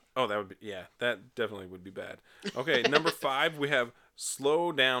 Oh, that definitely would be bad. Okay, number 5, we have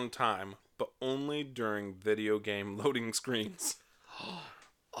slow down time, but only during video game loading screens.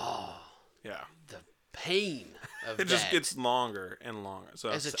 Oh. Yeah. The pain of it just gets longer and longer. So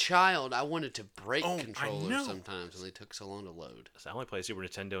as a child, I wanted to break controllers sometimes when they took so long to load. So I only play Super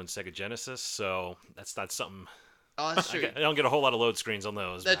Nintendo and Sega Genesis, so that's not something. Oh, that's true. I don't get a whole lot of load screens on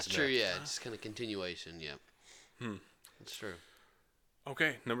those. That's true. Yeah, just kind of continuation. Yeah. That's true.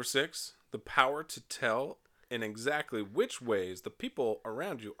 Okay, number 6, the power to tell in exactly which ways the people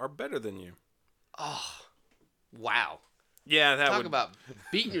around you are better than you. Oh, wow. Yeah, Talk about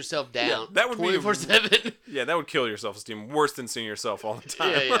beating yourself down. Yeah, that would 24/7. Yeah, that would kill your self-esteem worse than seeing yourself all the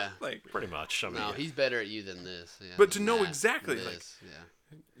time. Yeah. Like pretty much. I mean, no, he's better at you than this. Yeah, but to know exactly,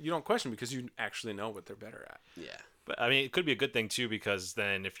 yeah, you don't question because you actually know what they're better at. Yeah. But I mean, it could be a good thing too, because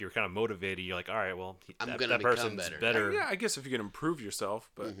then if you're kind of motivated, you're like, all right, well, that person's better. Yeah, I guess if you can improve yourself,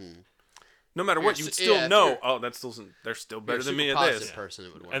 but no matter what, you would still know. Oh, they're still better than me at this. Person,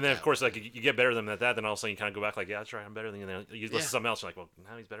 it would work and then of course, like you get better than them at that, then all of a sudden you kind of go back like, yeah, that's right, I'm better than you. And then you listen to something else, you're like, well,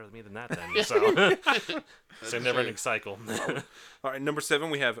 now he's better than me than that. Then so never-ending cycle. All right, number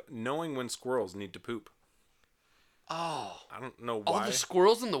 7, we have knowing when squirrels need to poop. Oh, I don't know why. All the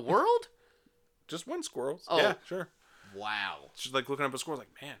squirrels in the world? Just one squirrel. Oh. Yeah, sure. Wow. Just like looking up a squirrel,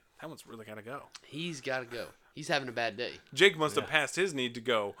 like, man, that one's really got to go. He's got to go. He's having a bad day. Jake must have passed his need to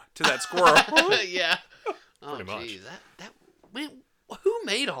go to that squirrel. Yeah. Pretty much. Man, who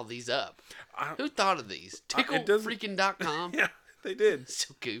made all these up? Who thought of these? TickleFreaking.com? Yeah, they did.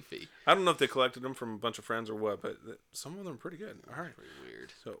 So goofy. I don't know if they collected them from a bunch of friends or what, but some of them are pretty good. All right. Pretty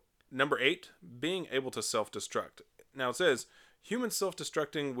weird. So, number 8, being able to self-destruct. Now, it says, human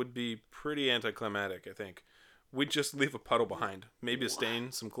self-destructing would be pretty anticlimactic, I think. We'd just leave a puddle behind. Maybe a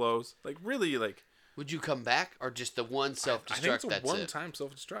stain, some clothes. Like, really, like... Would you come back, or just the one self-destruct, I think it's a one-time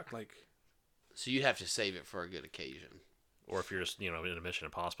self-destruct, like... So you'd have to save it for a good occasion. Or if you're just, in a Mission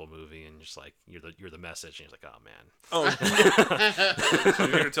Impossible movie and just like you're the message and you're like, oh man. Oh. So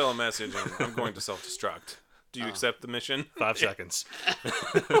you're here to tell a message and I'm going to self-destruct. Do you accept the mission? 5 seconds.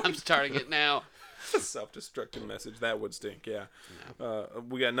 I'm starting it now. Self-destructing message. That would stink, yeah. No.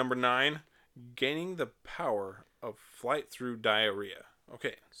 We got number 9. Gaining the power of flight through diarrhea.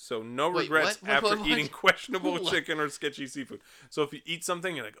 Okay, so no regrets after eating questionable chicken or sketchy seafood. So if you eat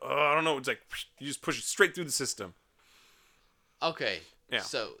something, you're like, oh, I don't know. It's like, you just push it straight through the system. Okay. Yeah.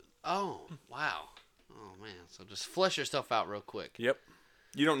 So, wow. Oh, man. So just flush yourself out real quick. Yep.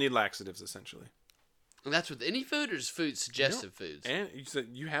 You don't need laxatives, essentially. And that's with any food or just food, suggestive foods? And you said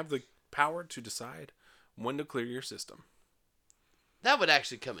you have the power to decide when to clear your system. That would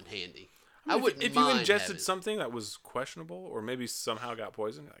actually come in handy. I wouldn't mind if you ingested something that was questionable or maybe somehow got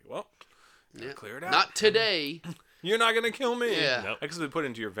poisoned, you're like, well, Yeah. Clear it out. Not today. You're not gonna kill me. Yeah. Nope. Because if they put it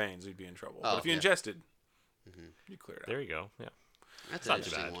into your veins, you'd be in trouble. But if you ingested, you clear it out. There you go. Yeah. That's an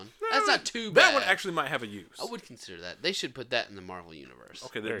interesting one. That's not too bad. That one actually might have a use. I would consider that. They should put that in the Marvel universe.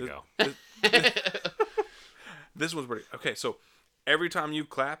 Okay, there you go. This one's pretty. Okay, so every time you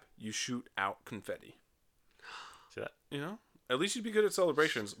clap, you shoot out confetti. See that? You know, at least you'd be good at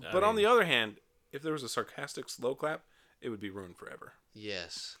celebrations. But on the other hand, if there was a sarcastic slow clap, it would be ruined forever.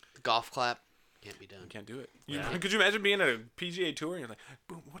 Yes, the golf clap can't be done. You can't do it. Could you imagine being at a PGA tour and you're like,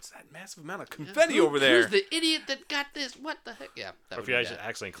 boom, what's that massive amount of confetti over there? Who's the idiot that got this? What the heck? Yeah. Or if you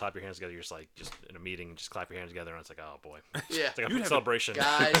accidentally clap your hands together, you're just in a meeting, just clap your hands together, and it's like, oh boy. Yeah. It's like a celebration.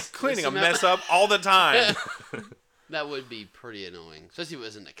 Guys, cleaning a mess up all the time. That would be pretty annoying, especially if it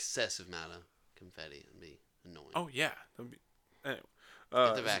was an excessive amount of confetti. It'd be annoying. Oh yeah. Anyway,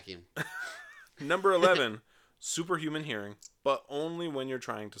 Get the vacuum. Number 11. Superhuman hearing, but only when you're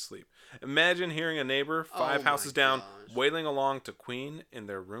trying to sleep. Imagine hearing a neighbor 5 houses down wailing along to Queen in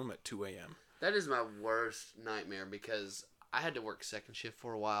their room at 2 a.m. That is my worst nightmare because I had to work second shift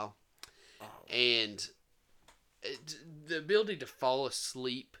for a while. And the ability to fall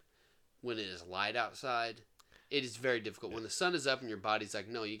asleep when it is light outside, it is very difficult. When the sun is up and your body's like,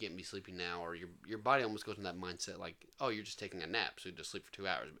 no, you can't be sleeping now, or your body almost goes in that mindset like, oh, you're just taking a nap, so you just sleep for 2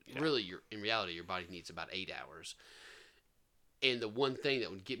 hours. But really, in reality, your body needs about 8 hours. And the one thing that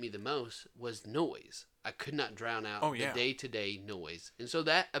would get me the most was noise. I could not drown out the day-to-day noise. And so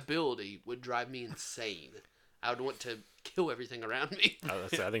that ability would drive me insane. I would want to kill everything around me. I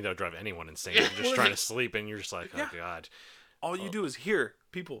think that would drive anyone insane. You're just trying to sleep, and you're just like, oh, God. All you do is hear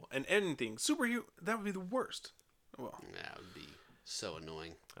people and anything. That would be the worst. Well, that would be so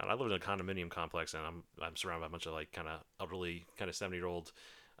annoying. I live in a condominium complex, and I'm surrounded by a bunch of like kind of elderly, kind of 70-year-old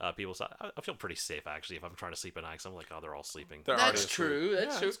people. So I feel pretty safe actually if I'm trying to sleep at night. Cause I'm like, oh, they're all sleeping. That's true.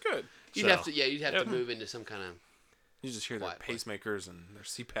 That's true. It's good. You'd have to move into some kind of. You just hear their pacemakers and their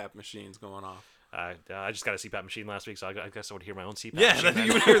CPAP machines going off. I just got a CPAP machine last week, so I guess I would hear my own CPAP. Yeah, machine then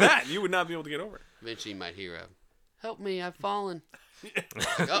you would hear that. You would not be able to get over it. Eventually, you might hear a, "Help me, I've fallen."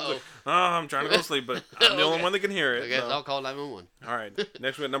 Oh, I'm trying to go to sleep, but I'm the only one that can hear it. I guess I'll call 911. All right.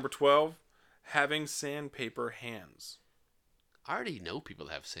 Next we got number 12. Having sandpaper hands. I already know people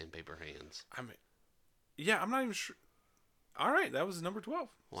that have sandpaper hands. I mean, yeah, I'm not even sure. All right, that was number 12.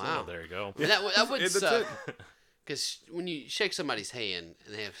 Wow, so there you go. And that would suck. Because when you shake somebody's hand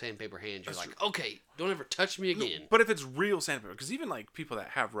and they have sandpaper hands, you're like, okay, don't ever touch me again. No, but if it's real sandpaper, because even like people that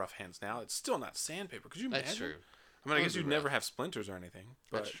have rough hands now, it's still not sandpaper. Could you imagine? That's true. I mean, I guess you'd never have splinters or anything.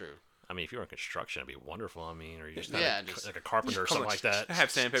 But... That's true. I mean, if you were in construction, it'd be wonderful. I mean, or you just like a carpenter or something like that. I have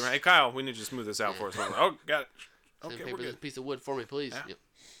sandpaper. Hey, Kyle, we need to smooth this out for us. Oh, got it. Okay, sandpaper this piece of wood for me, please. Yeah.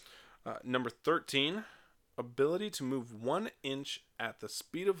 Yep. Number 13, ability to move 1 inch at the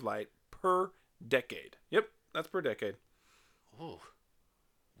speed of light per decade. Yep, that's per decade. Oh,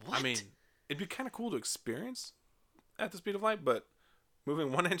 what? I mean, it'd be kind of cool to experience at the speed of light, but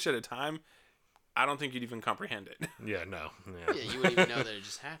moving 1 inch at a time, I don't think you'd even comprehend it. Yeah, no. Yeah, you wouldn't even know that it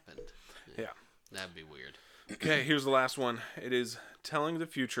just happened. Yeah. That'd be weird. Okay, here's the last one. It is telling the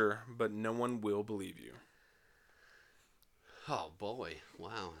future, but no one will believe you. Oh, boy.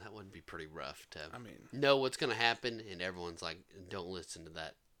 Wow, that would be pretty rough to know what's going to happen, and everyone's like, don't listen to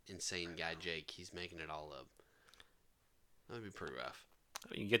that insane guy, Jake. He's making it all up. That would be pretty rough.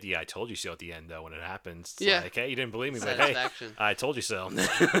 I mean, you get the "I told you so" at the end, though, when it happens. It's yeah. like, hey, you didn't believe me, but hey, I told you so.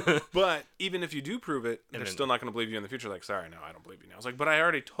 But even if you do prove it, they're still not going to believe you in the future. Like, sorry, no, I don't believe you now. It's like, but I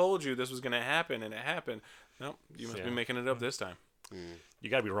already told you this was going to happen, and it happened. Nope, you must be making it up this time. You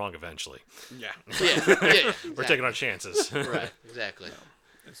got to be wrong eventually. Yeah. Yeah. Exactly. We're taking our chances. Right, exactly.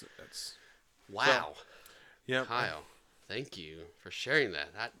 No, that's wow. So, yeah. Kyle, thank you for sharing that.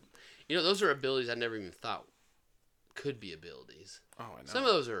 Those are abilities I never even thought could be abilities. Oh, I know. Some of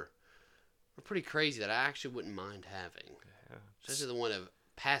those are pretty crazy that I actually wouldn't mind having. Yeah. Especially the one of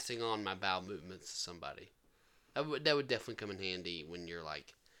passing on my bowel movements to somebody. That would definitely come in handy when you're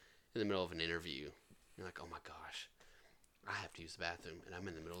like in the middle of an interview. You're like, oh my gosh, I have to use the bathroom, and I'm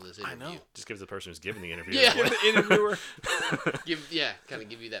in the middle of this interview. I know. Just give the person who's giving the interview. Yeah, the interviewer. Kind of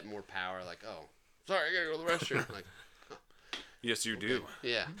give you that more power. Like, oh, sorry, I gotta go to the restroom. Like, oh, yes, you do.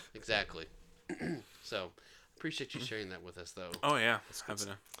 Yeah, exactly. So. Appreciate you sharing that with us, though. Oh yeah,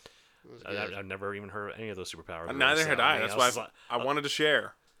 I've never even heard of any of those superpowers. Neither had I. That's why I wanted to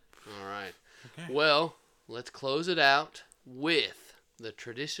share. All right. Okay. Well, let's close it out with the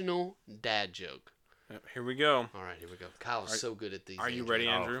traditional dad joke. Here we go. All right, here we go. Kyle's so good at these. Are you ready,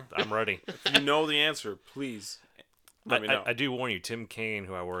 Andrew? I'm ready. If you know the answer, please let me know. I do warn you, Tim Kaine,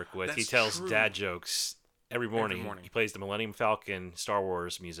 who I work with, he tells dad jokes every morning. He plays the Millennium Falcon Star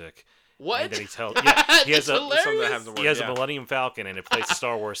Wars music. What? And then he tells, yeah, he has a Millennium Falcon, and it plays the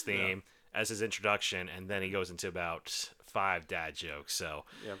Star Wars theme as his introduction, and then he goes into about 5 dad jokes. So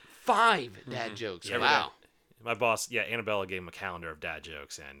 5 dad jokes. Yeah, wow. My boss, Annabella gave him a calendar of dad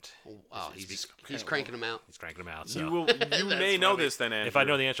jokes, and he's cranking them out. He's cranking them out. So. You may know this then, Andrew. If I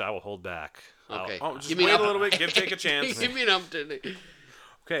know the answer, I will hold back. Okay. Just wait a little bit. Take a chance. Give me an opportunity.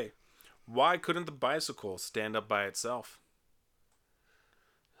 Okay. Why couldn't the bicycle stand up by itself?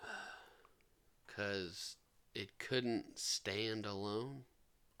 Because it couldn't stand alone.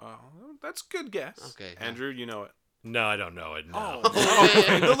 Oh, that's a good guess. Okay. Andrew, you know it. No, I don't know it. No.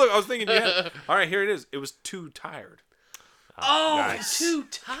 Okay. Look, I was thinking you had. All right, here it is. It was too tired. Nice. Too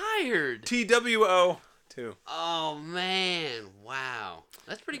tired. TWO. 2. Oh, man. Wow.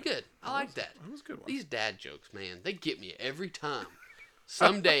 That's pretty good. I like that. That was a good one. These dad jokes, man, they get me every time.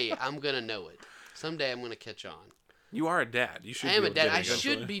 Someday I'm going to know it. Someday I'm going to catch on. You are a dad. You should. I am a dad. I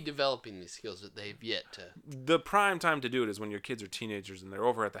should be developing these skills that they've yet to. The prime time to do it is when your kids are teenagers and they're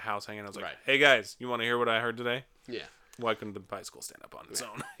over at the house hanging out. I was like, hey guys, you want to hear what I heard today? Yeah. Why couldn't the bicycle stand up on its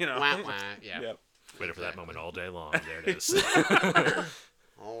own? You know. Yeah. Yep. Waited for that moment all day long. There it is.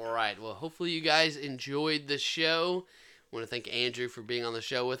 All right. Well, hopefully you guys enjoyed the show. I want to thank Andrew for being on the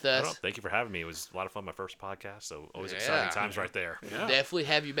show with us. Thank you for having me. It was a lot of fun, my first podcast, so always exciting times right there. Yeah. Definitely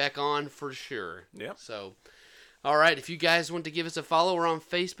have you back on for sure. Yep. So, all right, if you guys want to give us a follow, we're on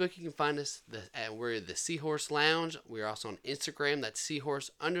Facebook. You can find us we're the Seahorse Lounge. We're also on Instagram. That's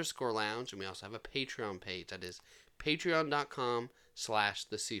Seahorse_Lounge. And we also have a Patreon page. That is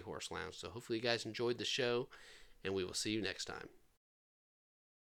patreon.com/the Seahorse Lounge. So hopefully you guys enjoyed the show, and we will see you next time.